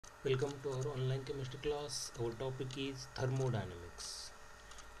Welcome to our online chemistry class. Our topic is thermodynamics.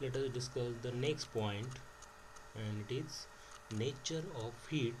 Let us discuss the next point, and it is nature of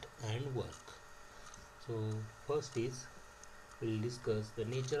heat and work. So first is we'll discuss the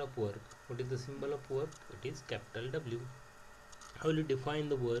nature of work. What is the symbol of work? It is capital W. How will you define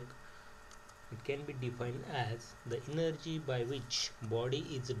the work? It can be defined as the energy by which body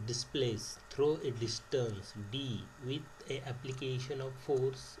is displaced through a distance d with a application of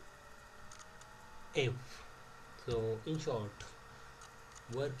force F. So in short,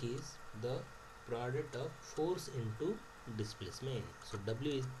 work is the product of force into displacement. So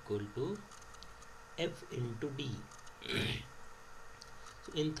W is equal to F into D.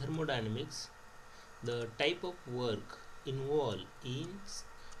 So in thermodynamics, the type of work involved is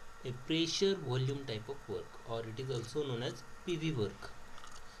a pressure volume type of work, or it is also known as PV work.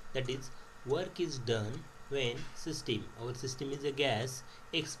 That is, work is done when our system is a gas,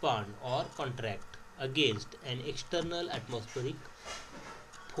 expand or contract against an external atmospheric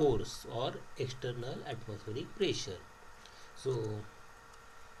force or external atmospheric pressure. So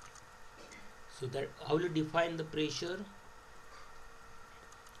that how will you define the pressure?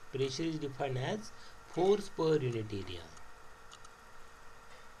 Pressure is defined as force per unit area.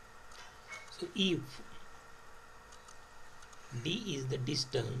 So if d is the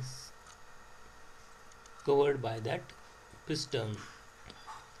distance covered by that piston,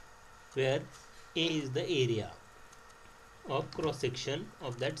 where A is the area of cross section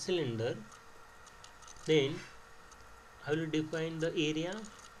of that cylinder, then how will you define the area?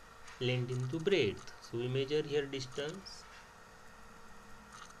 Length into breadth. So we measure here distance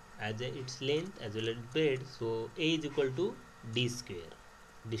as its length as well as breadth. So A is equal to d square,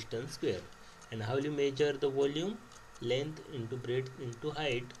 distance square. And how will you measure the volume? Length into breadth into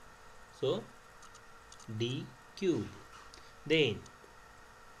height, so d cube. Then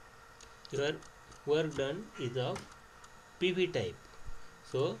your work done is of PV type.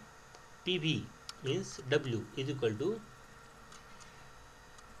 So PV means W is equal to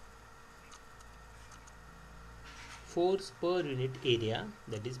force per unit area,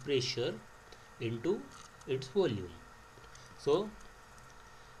 that is pressure, into its volume. So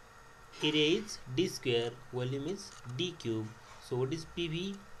area is d square, volume is d cube. So what is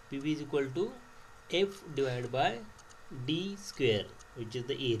PV? PV is equal to F divided by d square, which is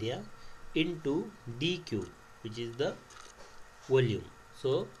the area, into d cube, which is the volume.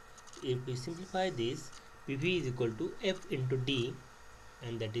 So if we simplify this, PV is equal to F into d,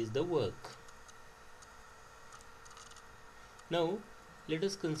 and that is the work. Now let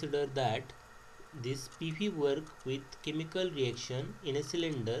us consider that this PV work with chemical reaction in a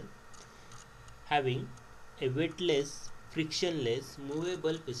cylinder having a weightless, frictionless,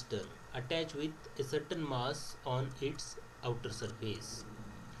 movable piston attached with a certain mass on its outer surface.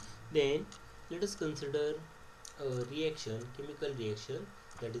 Then let us consider a reaction, chemical reaction,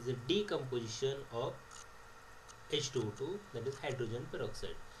 that is a decomposition of H2O2, that is hydrogen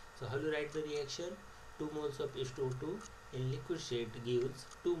peroxide. So how do you write the reaction? 2 moles of H2O2 in liquid state gives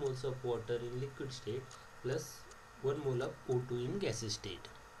 2 moles of water in liquid state plus 1 mole of O2 in gaseous state.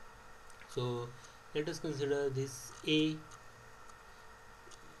 So let us consider this A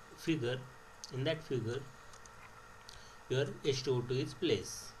figure. In that figure, your H2O2 is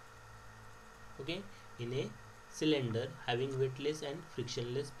placed, okay, in a cylinder having weightless and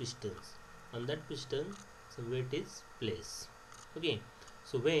frictionless pistons. On that piston, some weight is placed, okay.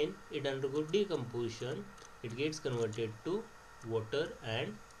 So when it undergoes decomposition, it gets converted to water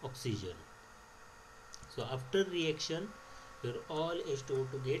and oxygen. So after reaction, your all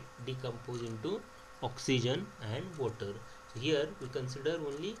H2O2 get decomposed into oxygen and water. So here we consider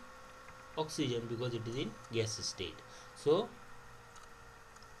only oxygen because it is in gas state. So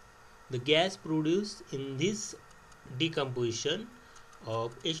the gas produced in this decomposition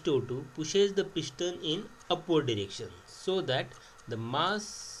of H2O2 pushes the piston in upward direction, so that the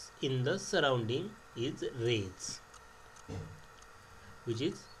mass in the surrounding is raised, which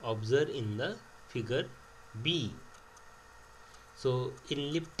is observed in the figure B. So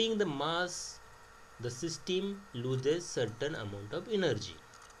in lifting the mass, the system loses certain amount of energy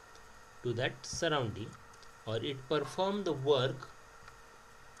to that surrounding, or it performs the work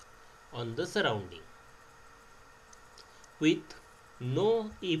on the surrounding with no,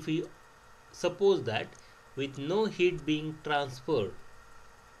 if we suppose that with no heat being transferred,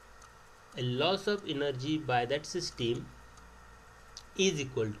 a loss of energy by that system is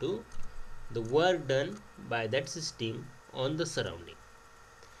equal to the work done by that system on the surrounding,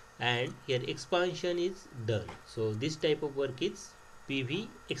 and here expansion is done. So this type of work is PV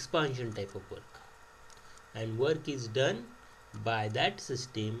expansion type of work, and work is done by that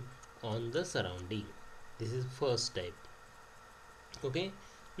system on the surrounding. This is first type. Okay,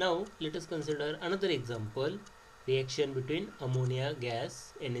 now let us consider another example, reaction between ammonia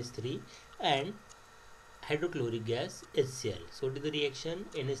gas NH3 and hydrochloric gas HCl. So what is the reaction?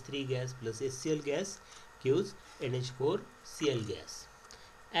 NH3 gas plus HCl gas gives NH4Cl gas.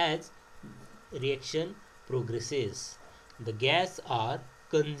 As reaction progresses, the gas are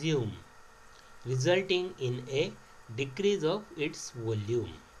consumed, resulting in a decrease of its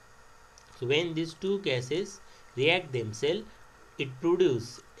volume. So when these two gases react themselves, it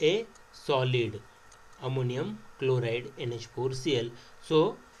produces a solid ammonium chloride NH4Cl.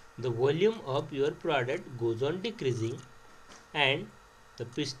 So the volume of your product goes on decreasing and the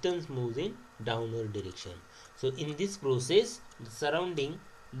pistons moves in downward direction. So in this process, the surrounding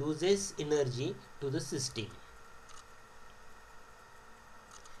loses energy to the system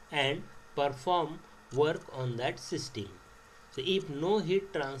and perform work on that system. So if no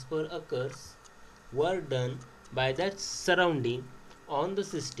heat transfer occurs, work done by that surrounding on the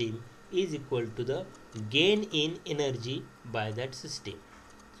system is equal to the gain in energy by that system.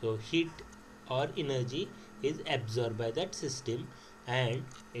 So heat or energy is absorbed by that system and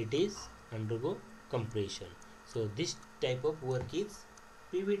it is undergo compression. So this type of work is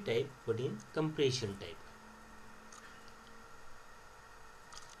PV type but in compression type.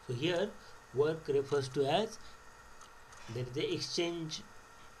 So here work refers to as there is the exchange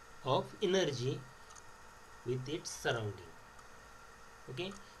of energy with its surrounding.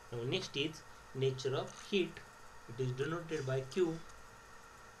 Okay, now next is nature of heat. It is denoted by Q.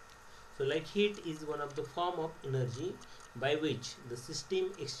 So like heat is one of the form of energy by which the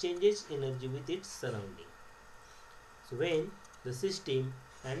system exchanges energy with its surrounding. So when the system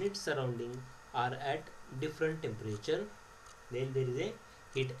and its surrounding are at different temperature, then there is a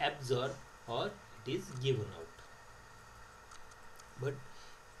heat absorbed or it is given out. But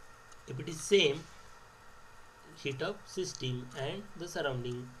if it is same heat of system and the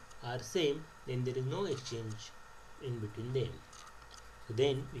surrounding are same, then there is no exchange in between them. So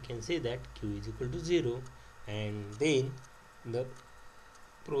then we can say that Q is equal to 0 and then the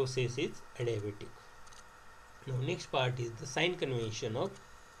process is adiabatic. Now next part is the sign convention of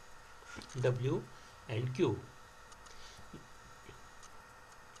W and Q.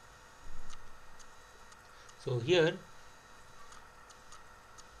 So here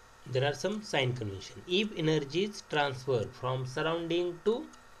there are some sign convention. If energy is transferred from surrounding to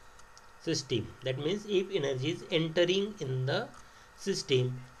system, that means if energy is entering in the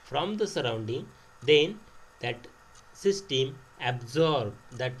system from the surrounding, then that system absorb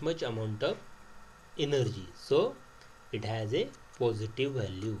that much amount of energy, so it has a positive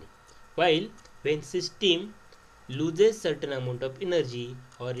value. While when system loses certain amount of energy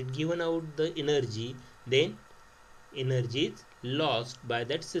or it given out the energy, then energy is lost by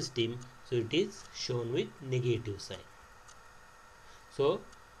that system, so it is shown with negative sign. So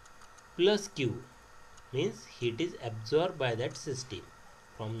plus Q means heat is absorbed by that system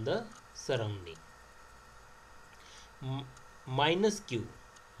from the surrounding. Minus Q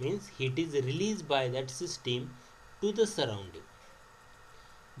means heat is released by that system to the surrounding.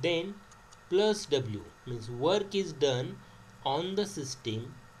 Then plus W means work is done on the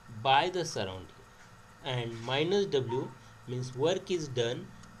system by the surrounding, and minus W means work is done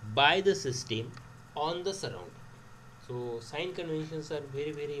by the system on the surrounding. So sign conventions are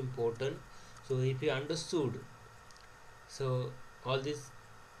very important. So if you understood, so all these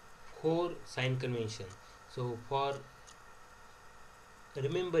 4 sign convention, so for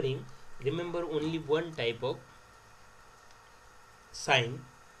remember only one type of sign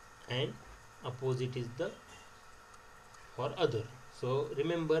and opposite is the for other. So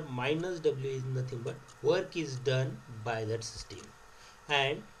remember minus W is nothing but work is done by that system,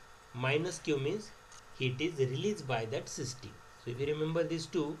 and minus Q means heat is released by that system. So if you remember these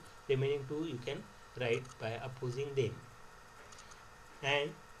two, remaining two you can write by opposing them,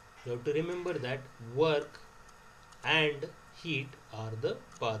 and you have to remember that work and heat are the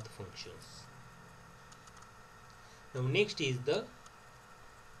path functions. Now next is the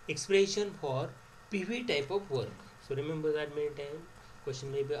expression for PV type of work. So remember that many times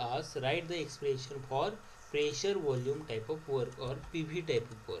question may be asked, write the expression for pressure volume type of work or PV type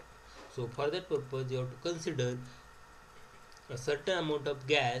of work. So for that purpose you have to consider a certain amount of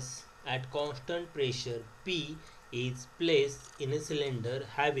gas at constant pressure P is placed in a cylinder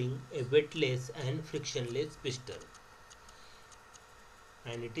having a wetless and frictionless piston,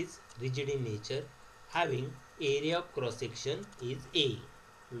 and it is rigid in nature, having area of cross section is A,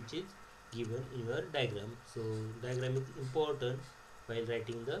 which is given in your diagram. So diagram is important while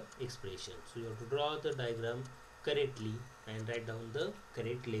writing the expression. So you have to draw the diagram correctly and write down the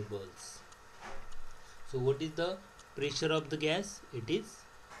correct labels. So what is the pressure of the gas? It is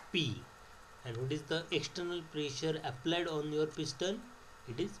P. And what is the external pressure applied on your piston?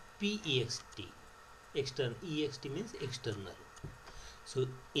 It is PEXT. External, EXT means external. So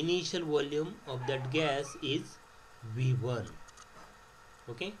initial volume of that gas is V1.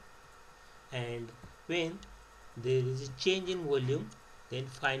 Okay, and when there is a change in volume, then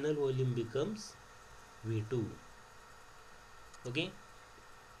final volume becomes V2. Okay,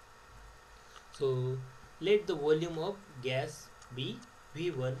 so let the volume of gas be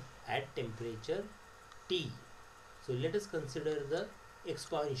V1 at temperature T. So let us consider the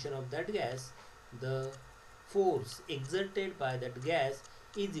expansion of that gas. The force exerted by that gas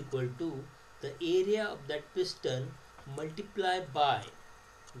is equal to the area of that piston multiplied by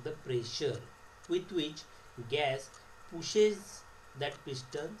the pressure with which gas pushes that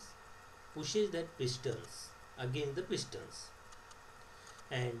pistons against the pistons,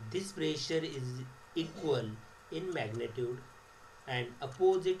 and this pressure is equal in magnitude and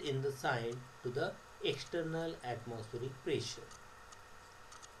opposite in the sign to the external atmospheric pressure,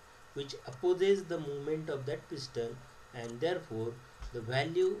 which opposes the movement of that piston, and therefore the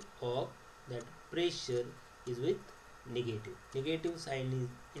value of that pressure is with negative. Negative sign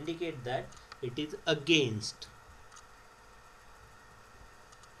is indicate that it is against.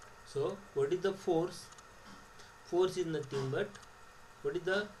 So what is the force? Force is nothing but what is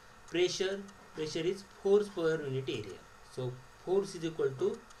the pressure? Pressure is force per unit area. So force is equal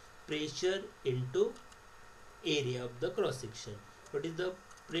to pressure into area of the cross section. What is the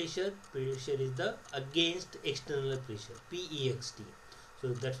pressure? Pressure is the against external pressure, PEXT. So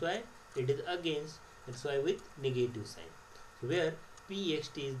that's why it is against, that's why with negative sign. So where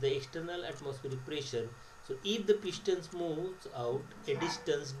PEXT is the external atmospheric pressure. So if the pistons moves out a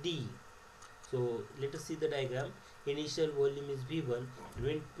distance d, so let us see the diagram. Initial volume is V1, and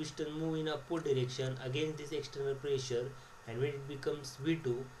when piston move in upward direction against this external pressure, and when it becomes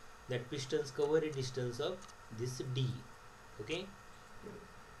V2, that pistons cover a distance of this d. Okay,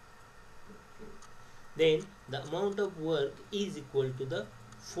 then the amount of work is equal to the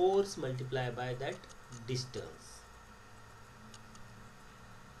force multiplied by that distance.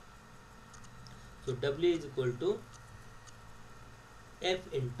 So W is equal to F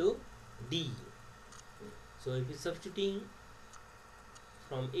into D. So if we substituting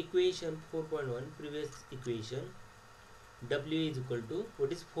from equation 4.1, previous equation, W is equal to,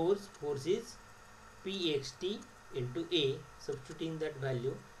 what is force? Force is PXT into A. Substituting that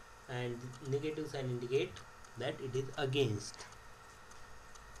value, and negative sign indicate that it is against.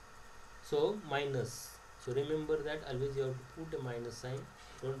 So minus. So remember that always you have to put a minus sign.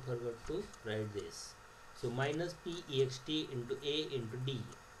 Don't forget to write this. So minus PEXT into A into D.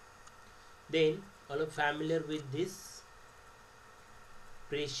 Then all are familiar with this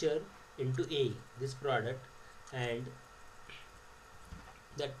pressure into A, this product, and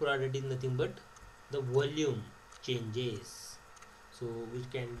that product is nothing but the volume changes. So we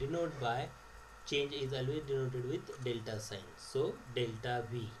can denote by, change is always denoted with delta sign. So delta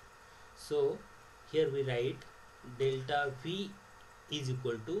V. So here we write delta V is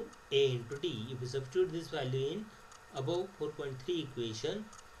equal to A into D. If we substitute this value in above 4.3 equation,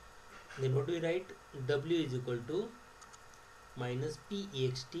 then what we write? W is equal to minus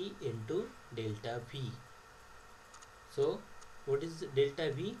PEXT into delta V. So what is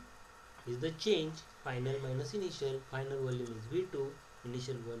delta V? Is the change, final minus initial. Final volume is V2,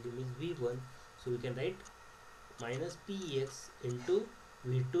 initial volume is V1. So we can write minus PEX into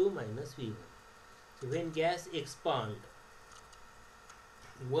V2 minus V1. So when gas expand,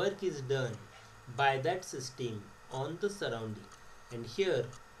 work is done by that system on the surrounding, and here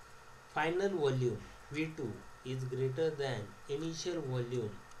final volume V2 is greater than initial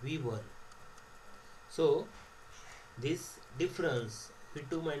volume V1. So this difference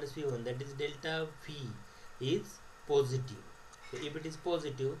V2 minus V1, that is delta V, is positive. So if it is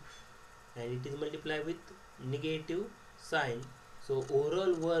positive and it is multiplied with negative sign, so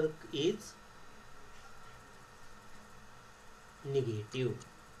overall work is negative.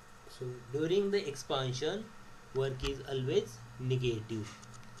 So during the expansion, work is always negative.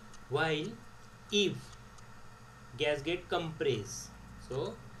 While if gas get compressed,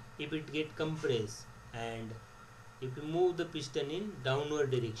 so if it get compressed and if you move the piston in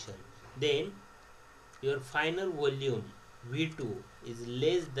downward direction, then your final volume V2 is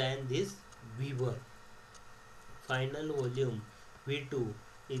less than this V1. Final volume V2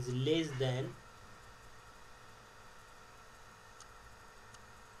 is less than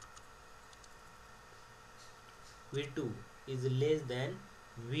V2 is less than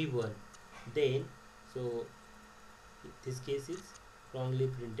V1. Then so this case is wrongly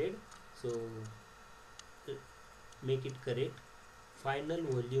printed, so make it correct. Final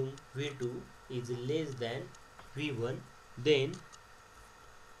volume V2 is less than V1, then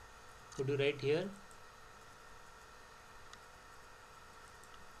what do you write here?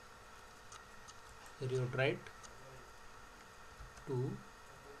 Here you have to write 2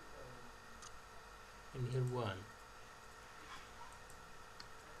 and here 1.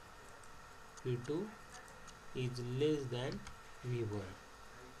 V2 is less than V1.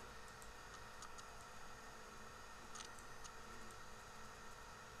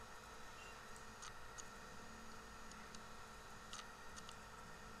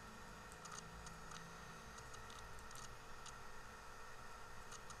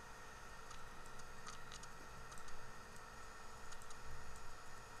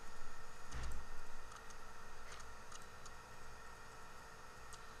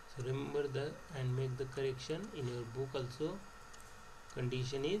 So remember the and make the correction in your book also.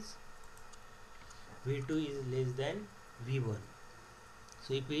 Condition is V2 is less than V1.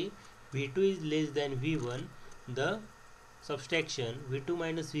 So if V2 is less than V1, the subtraction V2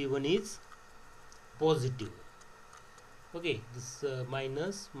 minus V1 is positive. Okay, this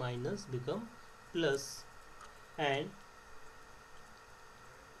minus become plus, and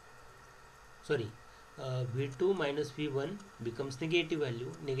sorry, V2 minus V1 becomes negative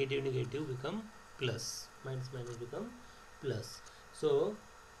value, negative become plus, minus become plus. So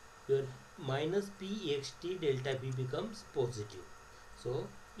your minus P ext delta P becomes positive. So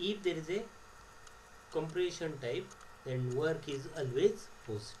if there is a compression type, then work is always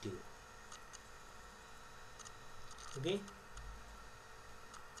positive. Okay,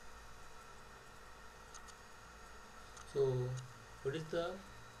 so what is the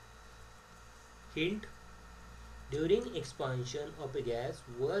hint? During expansion of a gas,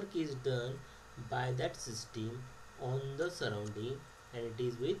 work is done by that system on the surrounding, and it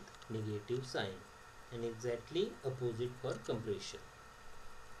is with negative sign, and exactly opposite for compression.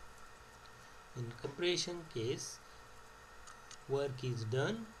 In compression case, work is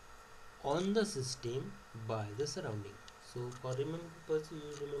done on the system by the surrounding. So for remember purpose,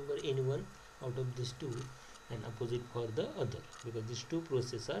 you remember any one out of these two and opposite for the other, because these two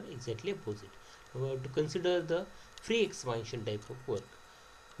processes are exactly opposite. Now we have to consider the free expansion type of work.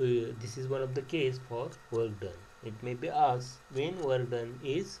 This is one of the case for work done. It may be asked when work done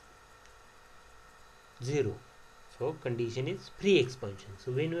is 0. So condition is free expansion.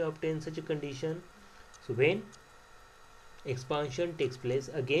 So when we obtain such a condition, so when expansion takes place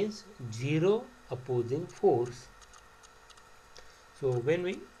against 0 opposing force. So when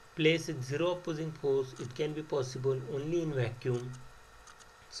we place a 0 opposing force, it can be possible only in vacuum.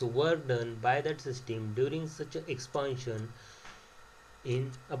 So work done by that system during such an expansion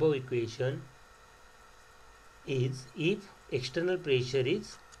in above equation is if external pressure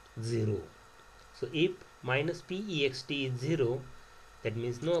is 0. So if minus P ext is 0, that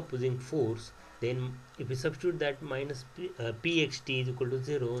means no opposing force, then if we substitute that minus Pxt is equal to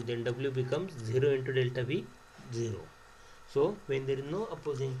 0, then W becomes 0 into delta V, 0. So when there is no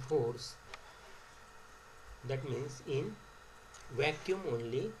opposing force, that means in vacuum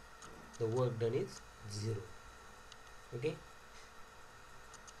only the work done is 0. Okay,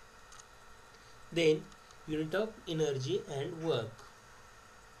 then unit of energy and work.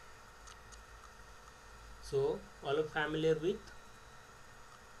 So all are familiar with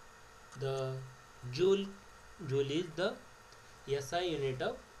the joule. Joule is the SI unit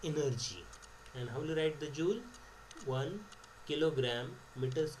of energy, and how will you write the joule? 1 kilogram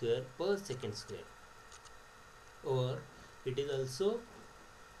meter square per second square, or it is also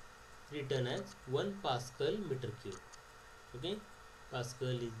written as 1 Pascal meter cube. Okay, Pascal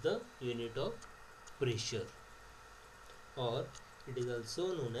is the unit of pressure, or it is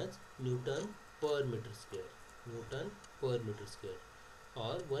also known as Newton per meter square. Newton per meter square,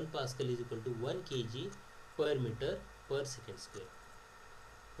 or 1 Pascal is equal to 1 kg per meter per second square.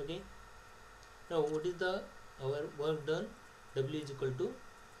 Okay, now what is the our work done? W is equal to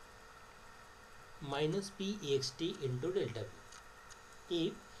minus P ext into delta V.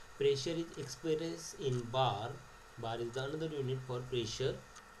 If pressure is expressed in bar is the another unit for pressure,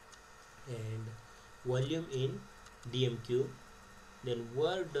 and volume in dm cube, then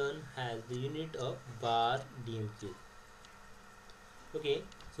work done has the unit of bar dm cube. Okay,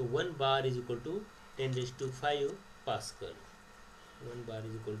 so 1 bar is equal to 10 raised to 5 Pascal. 1 bar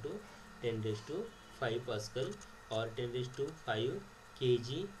is equal to 10 raised to 5 Pascal, or 10 raised to 5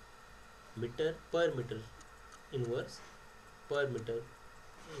 kg meter per meter inverse per meter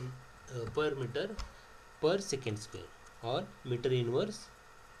per second square, or meter inverse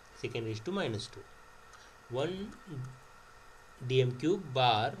second raised to minus 2. 1 dm cube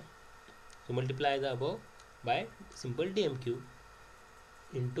bar, so multiply the above by simple dm cube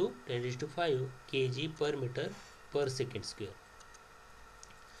into 10 raised to 5 kg per meter per second square.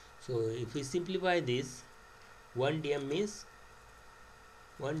 So if we simplify this, 1 dm means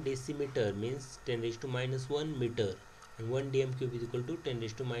 1 decimeter means 10 raised to minus 1 meter, and 1 dm cube is equal to 10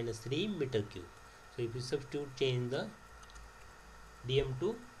 raised to minus 3 meter cube. So if you substitute, change the dm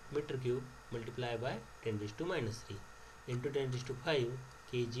to meter cube, multiply by 10 raised to minus 3 into 10 raised to 5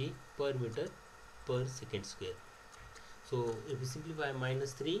 kg per meter per second square. So if we simplify,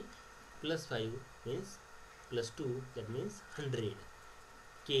 minus 3 plus 5 means plus 2, that means 100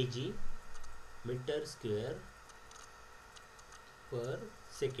 kg meter square per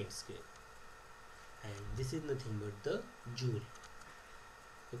second square, and this is nothing but the joule.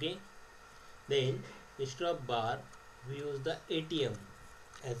 Okay, then instead of bar we use the atm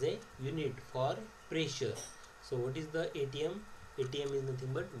as a unit for pressure. So what is the atm? Atm is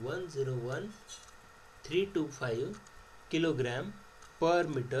nothing but 101,325 kilogram per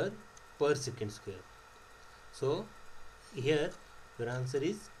meter per second square. So here your answer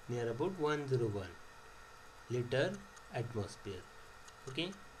is near about 101 liter atmosphere.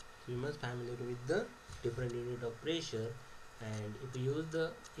 Okay, so you must familiar with the different unit of pressure, and if you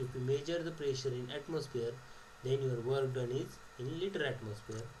measure the pressure in atmosphere, then your work done is in liter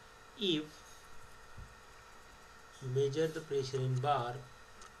atmosphere. If you measure the pressure in bar,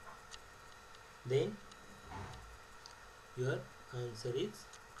 then your answer is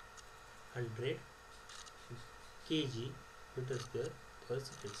 100 kg meter square per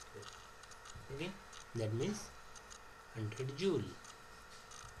second square. Okay, that means 100 joule.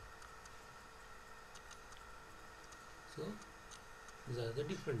 So these are the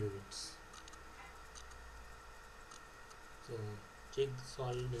different units. So check the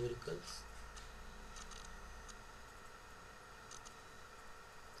solve numericals.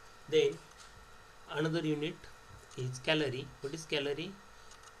 Then another unit is calorie. What is calorie?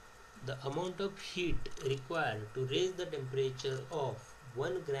 The amount of heat required to raise the temperature of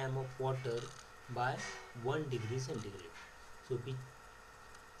 1 gram of water by 1 degree centigrade. So we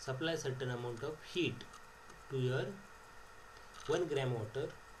supply certain amount of heat to your 1 gram water,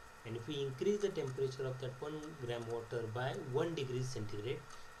 and if we increase the temperature of that 1 gram water by 1 degree centigrade,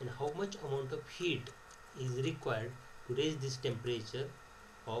 then how much amount of heat is required to raise this temperature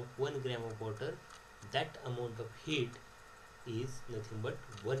of 1 gram of water? That amount of heat is nothing but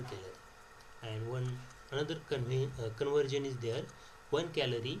 1 calorie. And another conversion is there. 1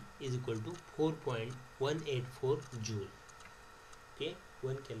 calorie is equal to 4.184 joule. Okay,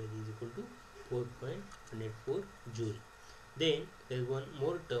 1 calorie is equal to 4.184 joule. Then there is one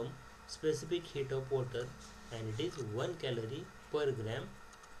more term, specific heat of water, and it is 1 calorie per gram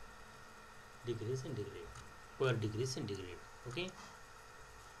degree centigrade, per degree centigrade. Okay,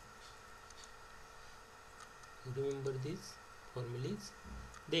 remember these formulas.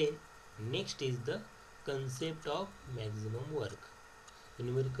 Then next is the concept of maximum work. The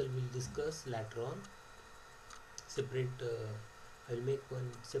numerical will discuss later on. Separate I will make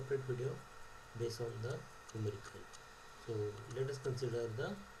one separate video based on the numerical. So let us consider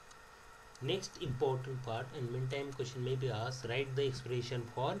the next important part, and meantime question may be asked, write the expression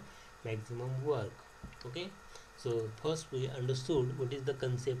for maximum work. Okay, so first we understood what is the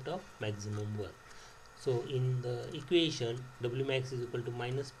concept of maximum work. So in the equation, W max is equal to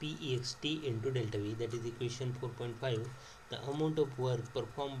minus Pext into delta V, that is equation 4.5. The amount of work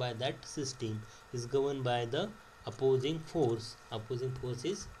performed by that system is governed by the opposing force. Opposing force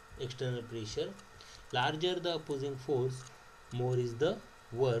is external pressure. Larger the opposing force, more is the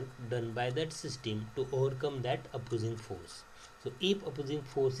work done by that system to overcome that opposing force. So if opposing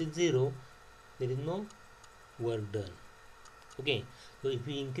force is 0, there is no work done. Okay, so if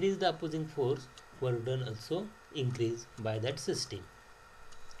we increase the opposing force, work done also increase by that system.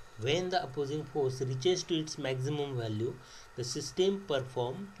 When the opposing force reaches to its maximum value, the system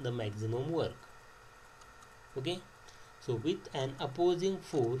perform the maximum work. Okay, so with an opposing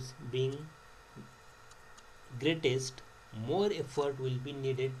force being greatest, more effort will be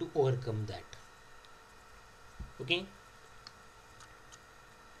needed to overcome that. Okay,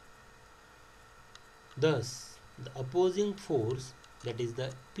 thus the opposing force, that is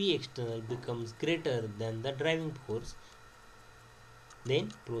the P external, becomes greater than the driving force,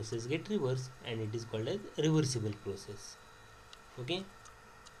 then process get reversed, and it is called as reversible process. Okay,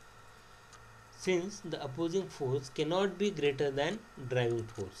 since the opposing force cannot be greater than driving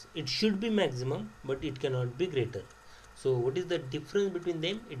force, it should be maximum, but it cannot be greater. So what is the difference between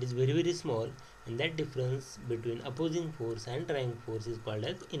them? It is very, very small, and that difference between opposing force and driving force is called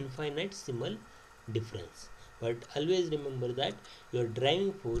as infinitesimal difference. But always remember that your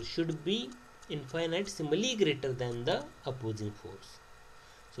driving force should be infinitesimally greater than the opposing force.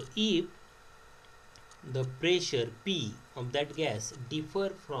 So if the pressure P of that gas differ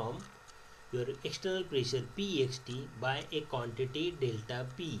from your external pressure Pxt by a quantity delta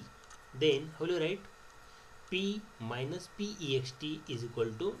P, then how will you write? P minus Pext is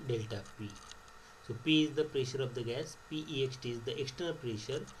equal to delta P. So P is the pressure of the gas, Pext is the external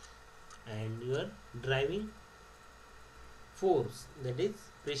pressure, and your driving force, that is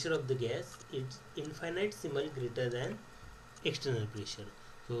pressure of the gas, it's infinitesimal greater than external pressure.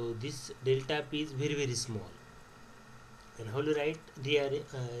 So this delta P is very small. And how do you write?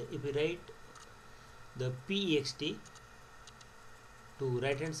 If we write the Pext to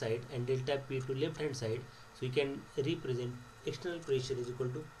right hand side and delta P to left hand side, so you can represent external pressure is equal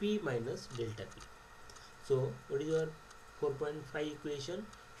to P minus delta P. So what is your 4.5 equation?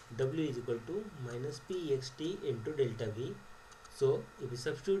 W is equal to minus Pxt into delta V. So if we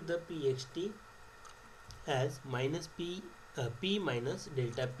substitute the Pxt as minus P minus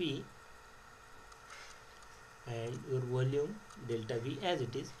delta P and your volume delta V as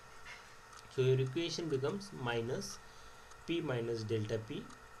it is, so your equation becomes minus P minus delta P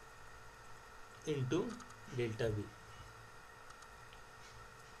into delta V.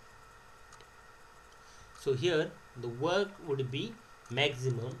 So here the work would be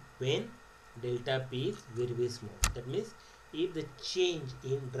maximum when delta P is very small. That means if the change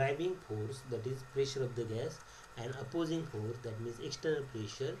in driving force, that is pressure of the gas, and opposing force, that means external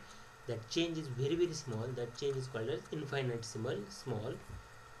pressure, that change is very small, that change is called as infinitesimal small,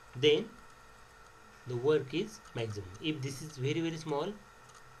 then the work is maximum. If this is very small,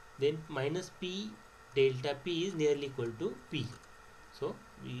 then minus P delta P is nearly equal to P. So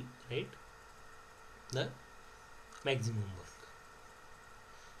we write the maximum work.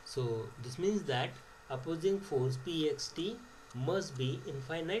 So this means that opposing force Pxt must be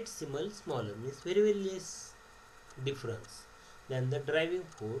infinitesimal smaller, means very less difference than the driving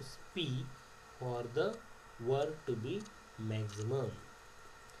force P for the work to be maximum.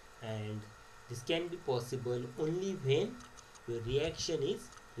 And this can be possible only when your reaction is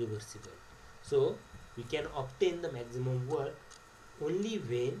reversible. So we can obtain the maximum work only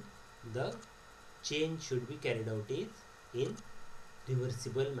when the change should be carried out is in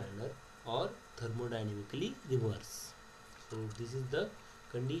reversible manner or thermodynamically reverse. So this is the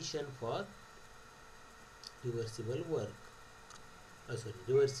condition for reversible work.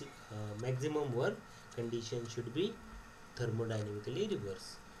 Maximum work condition should be thermodynamically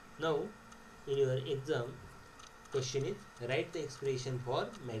reverse. Now in your exam question is write the expression for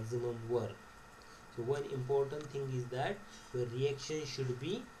maximum work. So one important thing is that your reaction should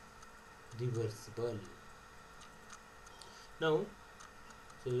be reversible. Now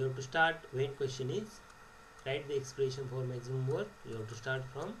so you have to start, when question is write the expression for maximum work, you have to start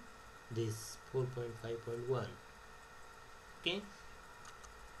from this 4.5.1. okay,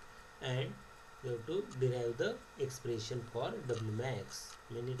 and you have to derive the expression for W max.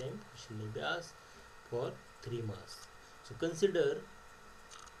 Many times question may be asked for 3 marks. So consider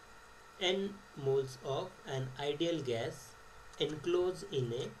n moles of an ideal gas enclosed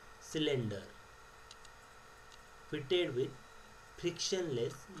in a cylinder fitted with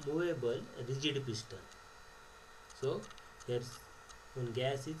frictionless movable rigid piston. So here's when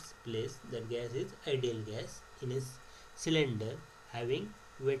gas is placed, that gas is ideal gas in a cylinder having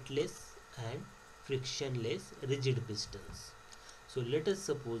weightless and frictionless rigid pistons. So let us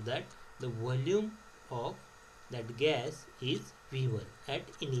suppose that the volume of that gas is V1 at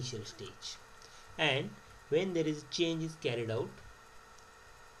initial stage, and when there is change is carried out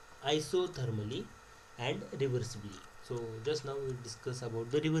isothermally and reversibly. So just now we discuss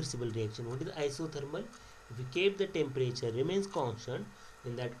about the reversible reaction. What is isothermal? If we keep the temperature remains constant,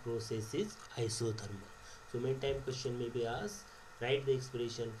 then that process is isothermal. So many time question may be asked, write the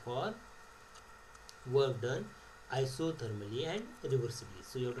expression for work done isothermally and reversibly.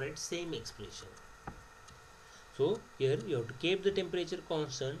 So you have to write same expression. So here you have to keep the temperature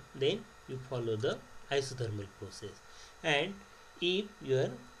constant, then you follow the isothermal process. And if your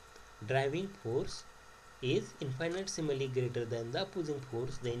driving force is infinitesimally greater than the opposing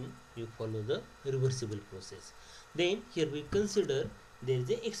force, then you follow the reversible process. Then here we consider there is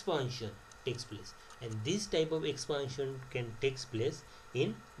a expansion takes place, and this type of expansion can takes place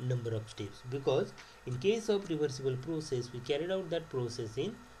in number of steps, because in case of reversible process we carried out that process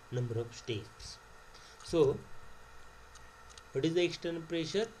in number of steps. So what is the external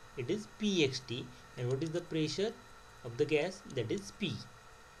pressure? It is Pxt, and what is the pressure of the gas? That is P.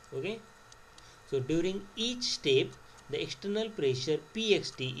 Okay. So during each step the external pressure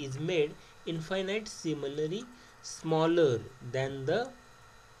Pxt is made infinitesimally smaller than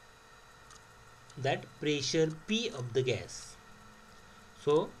that pressure P of the gas.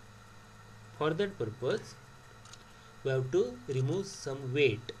 So for that purpose we have to remove some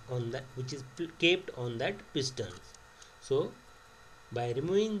weight on that which is kept on that piston. So by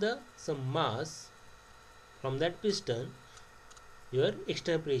removing the some mass from that piston, your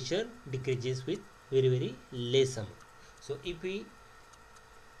external pressure decreases with very less amount. So if we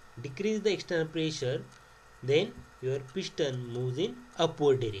decrease the external pressure, then your piston moves in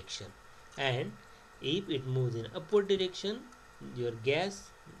upward direction, and if it moves in upward direction, your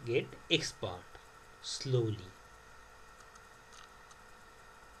gas get expand slowly,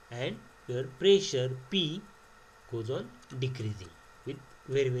 and your pressure P goes on decreasing with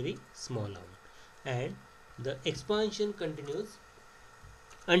very small amount, and the expansion continues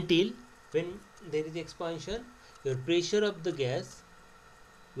until when there is expansion, your pressure of the gas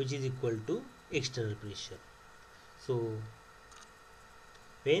which is equal to external pressure. So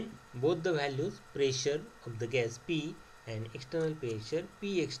when both the values pressure of the gas P and external pressure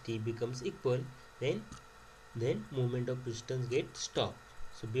Pxt becomes equal, then movement of pistons get stopped.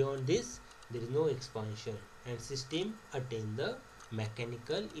 So beyond this there is no expansion and system attain the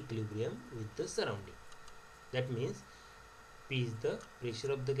mechanical equilibrium with the surrounding. That means P is the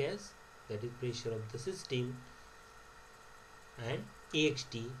pressure of the gas, that is pressure of the system, and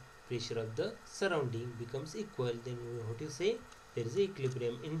Axt pressure of the surrounding becomes equal. Then what you say, there is a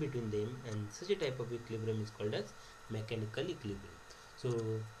equilibrium in between them, and such a type of equilibrium is called as mechanical equilibrium. So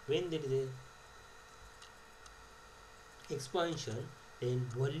when there is a expansion, then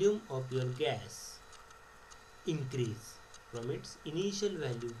volume of your gas increase from its initial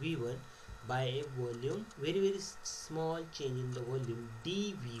value V1 by a volume very small change in the volume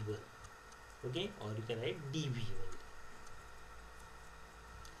dV1, okay, or you can write dV1,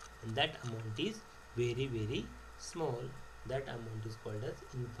 and that amount is very small. That amount is called as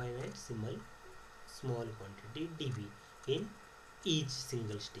infinitesimal small quantity dV in each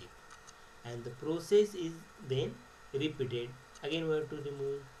single step, and the process is then repeated. Again we have to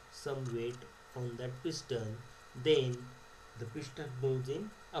remove some weight on that piston, then the piston moves in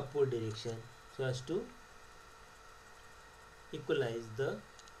upward direction so as to equalize the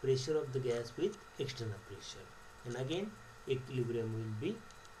pressure of the gas with external pressure, and again equilibrium will be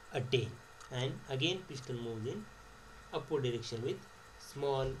attained, and again piston moves in upward direction with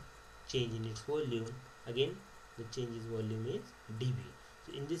small change in its volume. Again the change in volume is dV.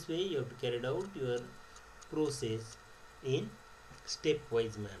 So in this way you have to carry out your process in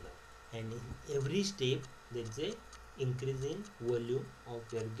stepwise manner, and in every step there is a increase in volume of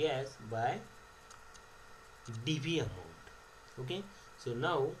your gas by dV amount, okay. So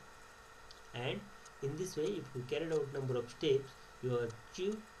now, and in this way if you carried out number of steps, you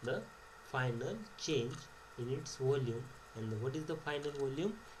achieve the final change in its volume, and what is the final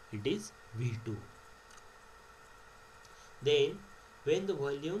volume? It is V2. Then when the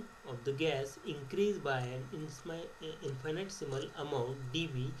volume of the gas increase by an infinitesimal amount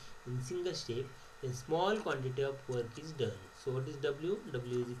dV in single step, then small quantity of work is done. So what is W?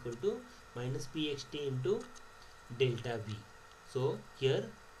 W is equal to minus Pxt into delta V. So here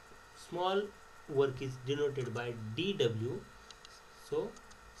small work is denoted by dW, so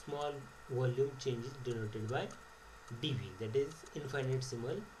small volume change is denoted by dV, that is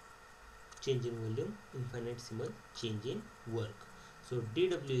infinitesimal change in volume, infinitesimal change in work. So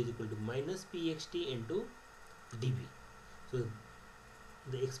dW is equal to minus Pxt into dV. So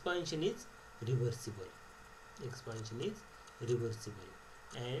the expansion is reversible,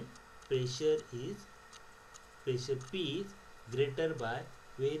 and pressure P is greater by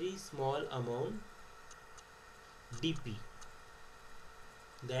very small amount dP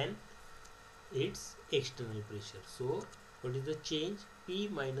than its external pressure. So what is the change? P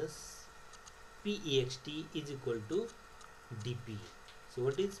minus Pext is equal to dP. So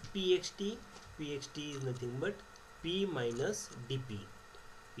what is Pxt? Pxt is nothing but P minus dP.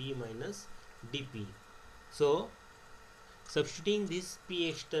 So substituting this P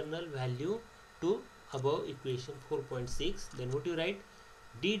external value to above equation 4.6, then what you write?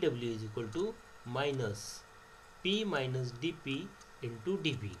 dW is equal to minus P minus dP into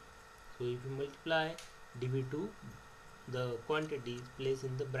dV. So if you multiply dV2, the quantity is placed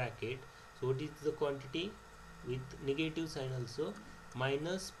in the bracket. So what is the quantity with negative sign also?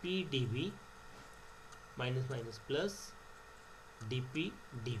 Minus P dV, minus plus dP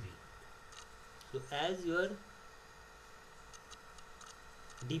dV. So as your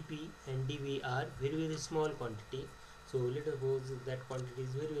dP and dV are very small quantity, so let us suppose that quantity is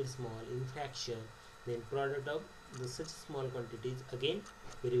very small in fraction, then product of the such small quantities again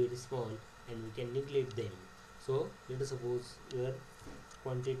very small, and we can neglect them. So let us suppose your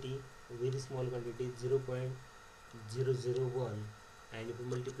quantity, very small quantity, 0.001, and if you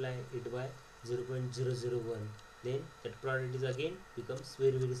multiply it by 0.001, then that product is again becomes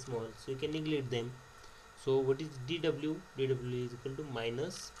very small, so you can neglect them. So what is dw? Dw is equal to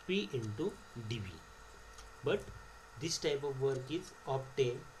minus p into dv. But this type of work is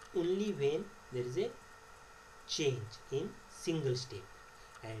obtained only when there is a change in single step,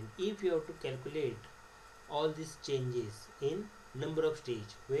 and if you have to calculate all these changes in number of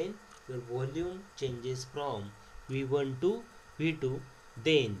stage, when your volume changes from v1 to v2,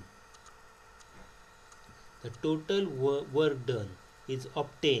 then the total work done is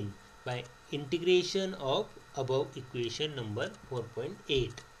obtained by integration of above equation number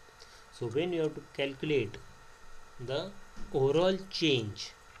 4.8. So when you have to calculate the overall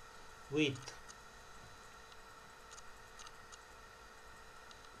change with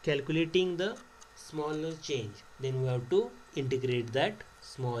calculating the smaller change, then we have to integrate that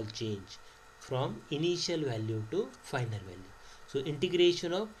small change from initial value to final value. So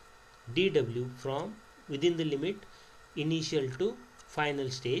integration of dw from within the limit initial to final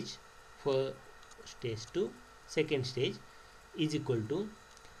stage, first stage to second stage, is equal to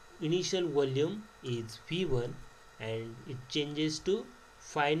initial volume is v1 and it changes to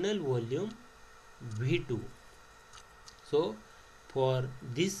final volume v2. So for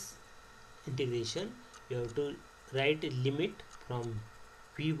this integration you have to write a limit from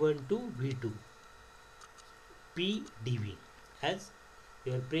v1 to v2 p dv, as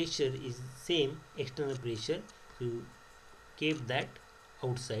your pressure is same external pressure, you keep that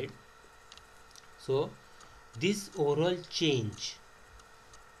outside. So this overall change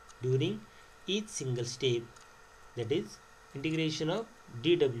during each single step, that is integration of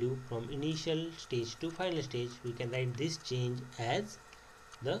dw from initial stage to final stage, we can write this change as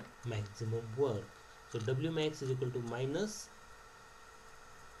the maximum work. So w max is equal to minus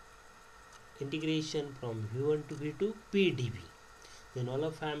integration from v1 to v2 p dv. Then all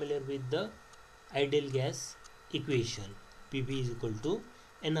are familiar with the ideal gas equation, Pv is equal to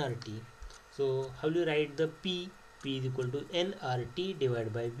nRT. So how do you write the P? P is equal to nRT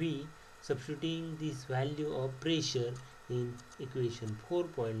divided by V. Substituting this value of pressure in equation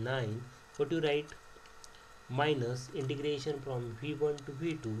 4.9, what do you write? Minus integration from V1 to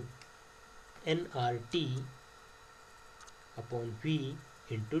V2 nRT upon V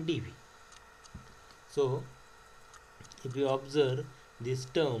into dV. So if you observe these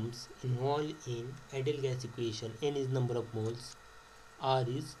terms involved in ideal gas equation, n is number of moles, R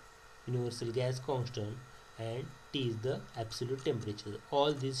is universal gas constant, and T is the absolute temperature.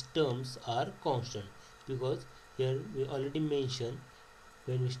 All these terms are constant because here we already mentioned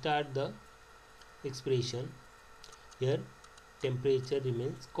when we start the expression, here temperature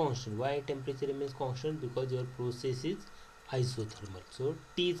remains constant. Why temperature remains constant? Because your process is isothermal, so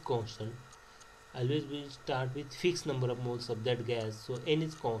T is constant. Always we start with fixed number of moles of that gas, so n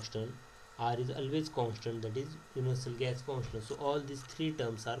is constant, R is always constant, that is universal gas constant. So all these three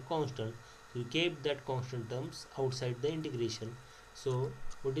terms are constant, so you keep that constant terms outside the integration. So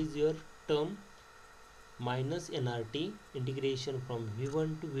what is your term? Minus nRT integration from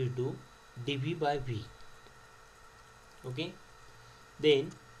v1 to v2 dv by v. Okay, then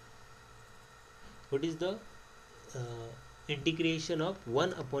what is the integration of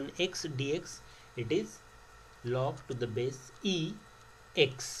 1 upon x dx? It is log to the base e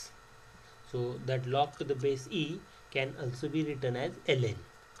x. So that log to the base e can also be written as ln.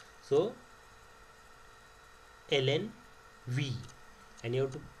 So ln v, and you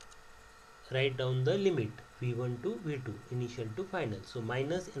have to write down the limit v1 to v2 initial to final. So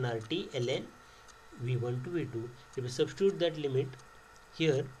minus nRT ln v1 to v2. If you substitute that limit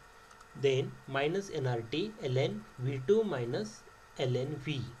here, then minus nRT ln v2 minus ln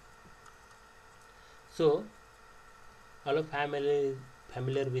v. So all are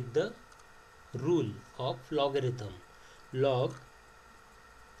familiar with the rule of logarithm. Log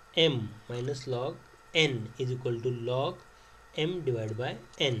m minus log n is equal to log m divided by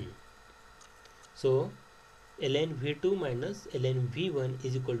n. So ln v2 minus ln v1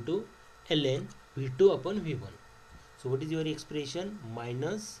 is equal to ln v2 upon v1. So what is your expression?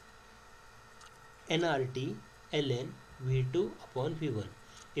 Minus nRT ln v2 upon v1.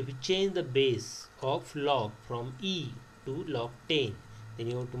 If you change the base of log from e to log 10, then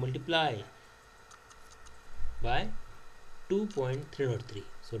you have to multiply by 2.303.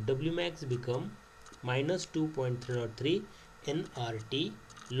 So W max become minus 2.303 nRT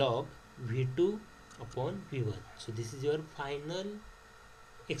log v2 upon v1. So this is your final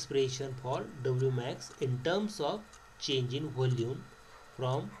expression for W max in terms of change in volume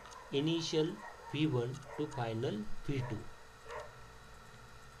from initial V1 to final V2.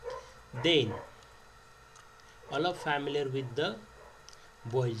 Then all are familiar with the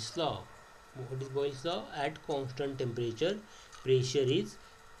Boyle's law. What is Boyle's law? At constant temperature, pressure is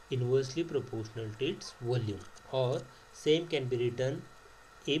inversely proportional to its volume, or same can be written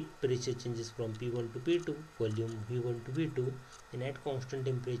if pressure changes from P1 to P2, volume V1 to V2, then at constant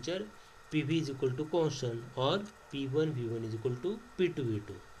temperature PV is equal to constant, or P1 V1 is equal to P2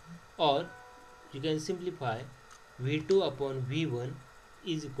 V2, or you can simplify V2 upon V1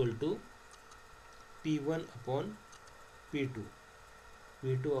 is equal to P1 upon P2.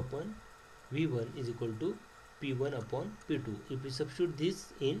 V2 upon V1 is equal to P1 upon P2. If we substitute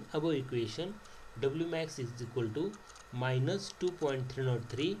this in above equation, W max is equal to minus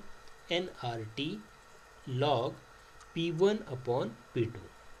 2.303 nRT log P1 upon P2.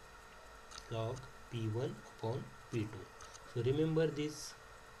 Log P1 upon P2. So remember these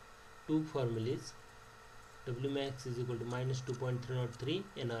two formulas. W max is equal to minus 2.303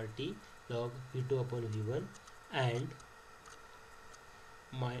 nRT log V2 upon V1, and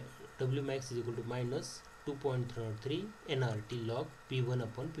my W max is equal to minus 2.303 nRT log P1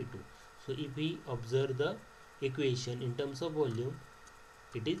 upon P2. So if we observe the equation in terms of volume,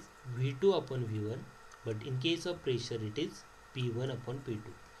 it is V2 upon V1, but in case of pressure it is P1 upon P2.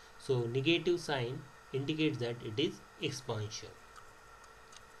 So negative sign indicates that it is expansion.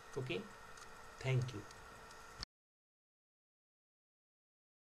 Okay, thank you.